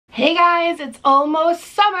Hey guys, it's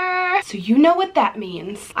almost summer, so you know what that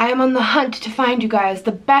means. I am on the hunt to find you guys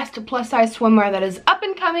the best plus size swimwear that is up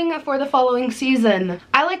and coming for the following season.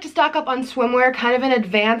 I like to stock up on swimwear kind of in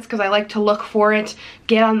advance because I like to look for it,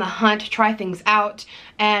 get on the hunt, try things out,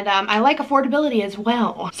 and I like affordability as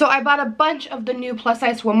well. So I bought a bunch of the new plus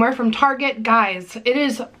size swimwear from Target. Guys, it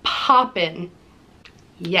is poppin'.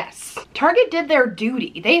 Yes. Target did their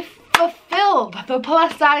duty. They fulfilled the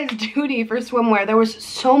plus size duty for swimwear. There was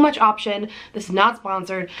so much option. This is not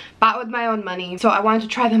sponsored. Bought with my own money. So I wanted to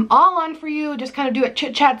try them all on for you. Just kind of do it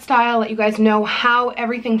chit chat style. Let you guys know how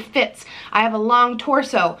everything fits. I have a long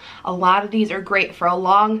torso. A lot of these are great for a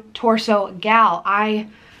long torso gal. I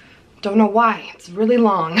don't know why. It's really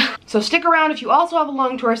long. So stick around if you also have a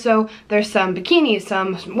long torso. There's some bikinis,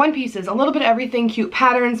 some one pieces, a little bit of everything, cute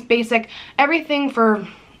patterns, basic, everything for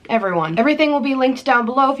everyone. Everything will be linked down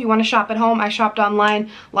below if you want to shop at home. I shopped online,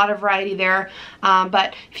 a lot of variety there.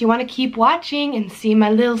 But if you want to keep watching and see my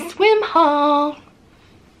little swim haul,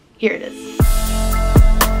 here it is.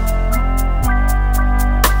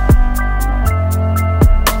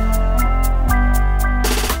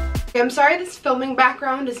 I'm sorry this filming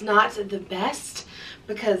background is not the best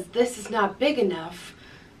because this is not big enough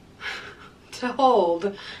to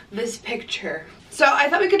hold this picture. So I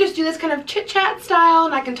thought we could just do this kind of chit chat style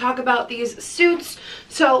and I can talk about these suits.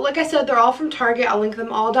 So like I said, they're all from Target. I'll link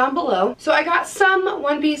them all down below. So I got some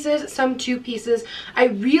one pieces, some two pieces. I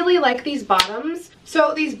really like these bottoms.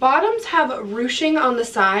 So these bottoms have ruching on the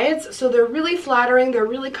sides, so they're really flattering, they're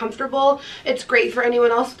really comfortable. It's great for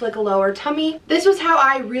anyone else with like a lower tummy. This was how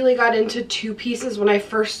I really got into two pieces when I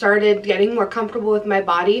first started getting more comfortable with my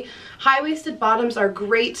body. High-waisted bottoms are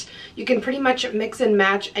great. You can pretty much mix and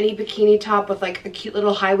match any bikini top with like a cute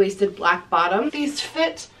little high-waisted black bottom. These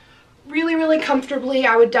fit really, really comfortably.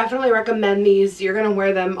 I would definitely recommend these. You're gonna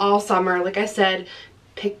wear them all summer. Like I said,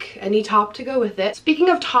 pick any top to go with it. Speaking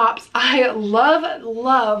of tops, I love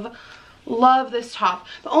this top.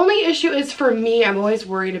 The only issue is for me, I'm always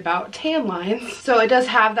worried about tan lines. So it does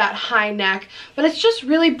have that high neck, but it's just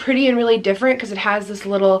really pretty and really different because it has this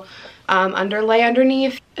little underlay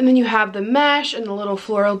underneath. And then you have the mesh and the little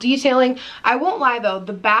floral detailing. I won't lie though,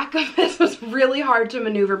 the back of this was really hard to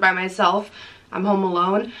maneuver by myself. I'm home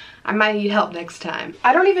alone. I might need help next time.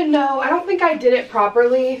 I don't even know, I don't think I did it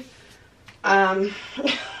properly.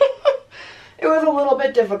 It was a little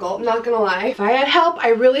bit difficult, I'm not gonna lie. If I had help, I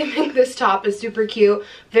really think this top is super cute,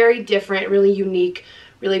 very different, really unique,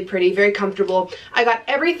 really pretty, very comfortable. I got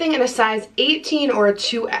everything in a size 18 or a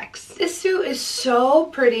 2X. This suit is so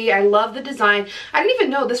pretty. I love the design. I didn't even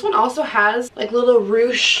know this one also has like little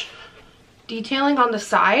ruche detailing on the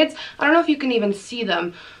sides. I don't know if you can even see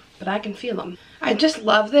them, but I can feel them. I just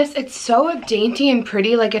love this. It's so dainty and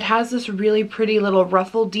pretty. Like it has this really pretty little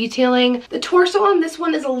ruffle detailing. The torso on this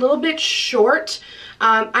one is a little bit short.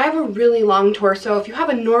 I have a really long torso. If you have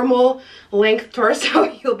a normal length torso,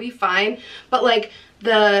 you'll be fine. But like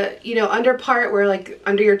the, you know, under part where like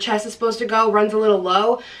under your chest is supposed to go runs a little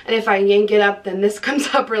low. And if I yank it up, then this comes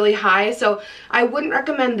up really high. So I wouldn't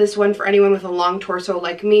recommend this one for anyone with a long torso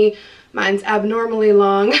like me. Mine's abnormally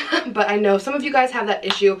long, but I know some of you guys have that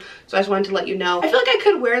issue, so I just wanted to let you know. I feel like I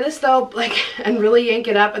could wear this though, like, and really yank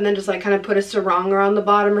it up and then just like kind of put a sarong around the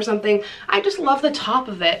bottom or something. I just love the top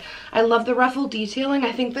of it. I love the ruffle detailing.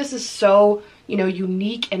 I think this is so, you know,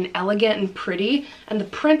 unique and elegant and pretty, and the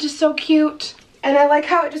print is so cute. And I like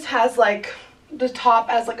how it just has like the top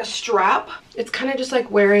as like a strap. It's kind of just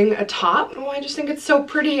like wearing a top. Oh, I just think it's so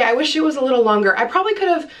pretty. I wish it was a little longer. I probably could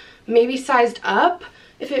have maybe sized up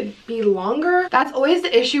if it'd be longer. That's always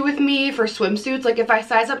the issue with me for swimsuits. Like if I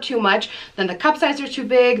size up too much, then the cup size are too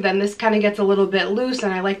big, then this kind of gets a little bit loose,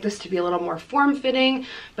 and I like this to be a little more form-fitting,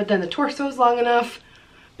 but then the torso is long enough.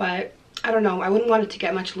 But I don't know, I wouldn't want it to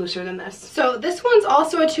get much looser than this. So this one's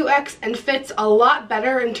also a 2X and fits a lot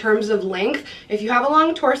better in terms of length. If you have a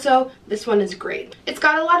long torso, this one is great. It's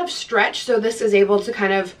got a lot of stretch, so this is able to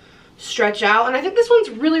kind of stretch out, and I think this one's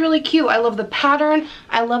really, really cute. I love the pattern.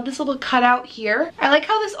 I love this little cutout here. I like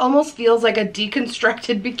how this almost feels like a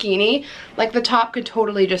deconstructed bikini. Like the top could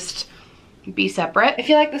totally just be separate. I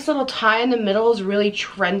feel like this little tie in the middle is really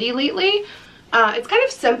trendy lately. It's kind of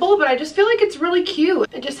simple, but I just feel like it's really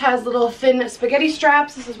cute. It just has little thin spaghetti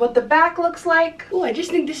straps. This is what the back looks like. Oh, I just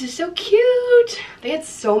think this is so cute. They had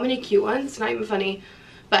so many cute ones. It's not even funny.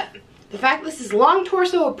 But the fact this is long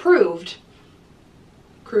torso approved,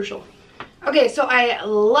 crucial. Okay, so I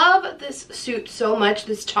love this suit so much.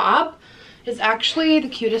 This top is actually the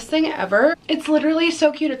cutest thing ever. It's literally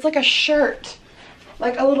so cute. It's like a shirt.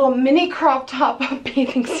 like a little mini crop top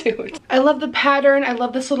bathing suit. I love the pattern. I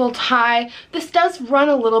love this little tie. This does run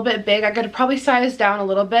a little bit big. I could probably size down a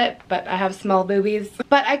little bit, but I have small boobies.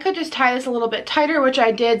 But I could just tie this a little bit tighter, which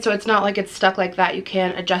I did, so it's not like it's stuck like that. You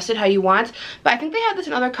can adjust it how you want. But I think they have this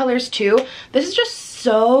in other colors too. This is just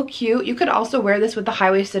so cute. You could also wear this with the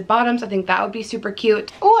high-waisted bottoms. I think that would be super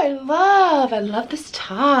cute. Oh, I love this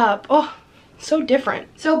top. Oh, so different.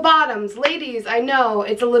 So bottoms, ladies, I know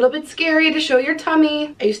it's a little bit scary to show your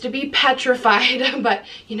tummy. I used to be petrified, but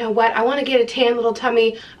you know what? I want to get a tan little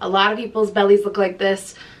tummy. A lot of people's bellies look like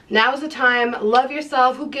this. Now is the time. Love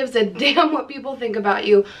yourself. Who gives a damn what people think about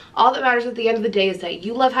you? All that matters at the end of the day is that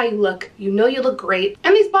you love how you look. You know you look great.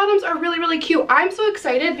 And these bottoms are really, really cute. I'm so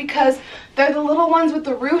excited because they're the little ones with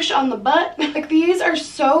the ruche on the butt. Like, these are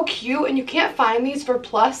so cute, and you can't find these for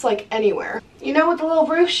plus like anywhere. You know, with the little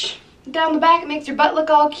ruche down the back, it makes your butt look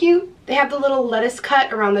all cute. They have the little lettuce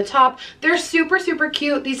cut around the top. They're super, super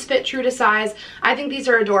cute. These fit true to size. I think these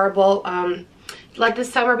are adorable. Let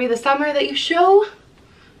this summer be the summer that you show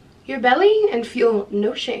your belly and feel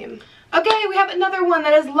no shame. Okay, we have another one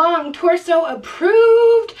that is long torso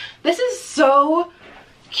approved. This is so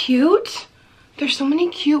cute. There's so many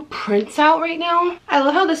cute prints out right now. I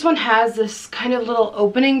love how this one has this kind of little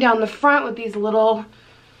opening down the front with these little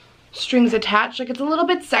strings attached. Like, it's a little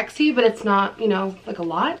bit sexy, but it's not, you know, like a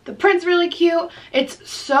lot. The print's really cute. It's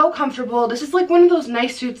so comfortable. This is like one of those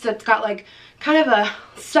nice suits that's got like kind of a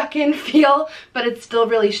suck-in feel, but it's still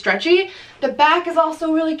really stretchy. The back is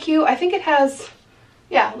also really cute. I think it has,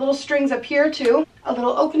 yeah, little strings up here too. A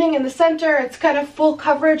little opening in the center. It's kind of full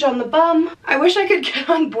coverage on the bum. I wish I could get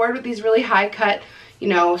on board with these really high cut, you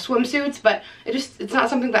know, swimsuits, but it's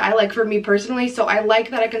not something that I like for me personally, so I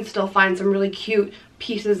like that I can still find some really cute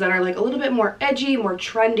pieces that are like a little bit more edgy, more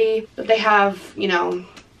trendy, but they have, you know,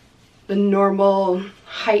 the normal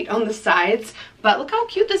height on the sides. But look how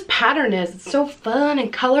cute this pattern is. It's so fun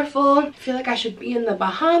and colorful. I feel like I should be in the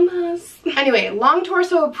Bahamas. Anyway, long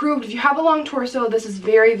torso approved. If you have a long torso, this is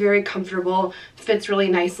very, very comfortable. Fits really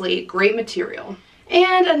nicely. Great material.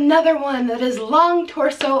 And another one that is long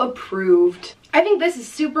torso approved. I think this is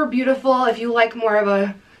super beautiful. If you like more of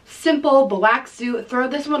a simple black suit, throw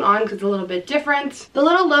this one on because it's a little bit different. The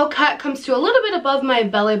little low cut comes to a little bit above my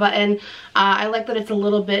belly button. I like that it's a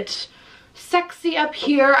little bit sexy up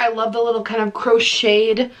here. I love the little kind of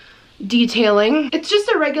crocheted detailing. It's just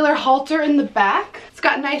a regular halter in the back. It's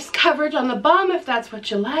got nice coverage on the bum if that's what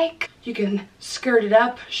you like. You can skirt it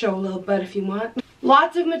up, show a little butt if you want.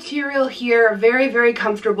 Lots of material here, very, very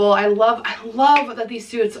comfortable. I love that these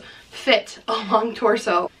suits fit a long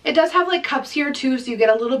torso. It does have like cups here too, so you get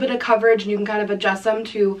a little bit of coverage and you can kind of adjust them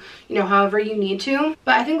to, you know, however you need to.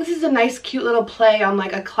 But I think this is a nice, cute little play on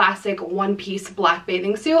like a classic one-piece black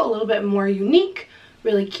bathing suit, a little bit more unique.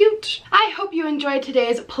 Really cute. I hope you enjoyed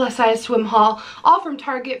today's plus size swim haul, all from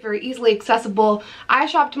Target, very easily accessible. I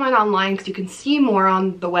shopped mine online because you can see more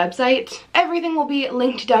on the website. Everything will be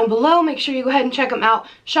linked down below. Make sure you go ahead and check them out.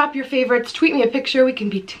 Shop your favorites, tweet me a picture, we can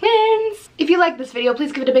be twins. If you like this video,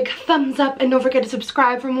 please give it a big thumbs up and don't forget to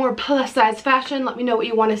subscribe for more plus size fashion. Let me know what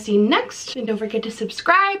you want to see next. And don't forget to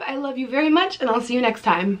subscribe. I love you very much and I'll see you next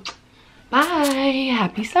time. Bye.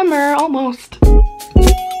 Happy summer, almost.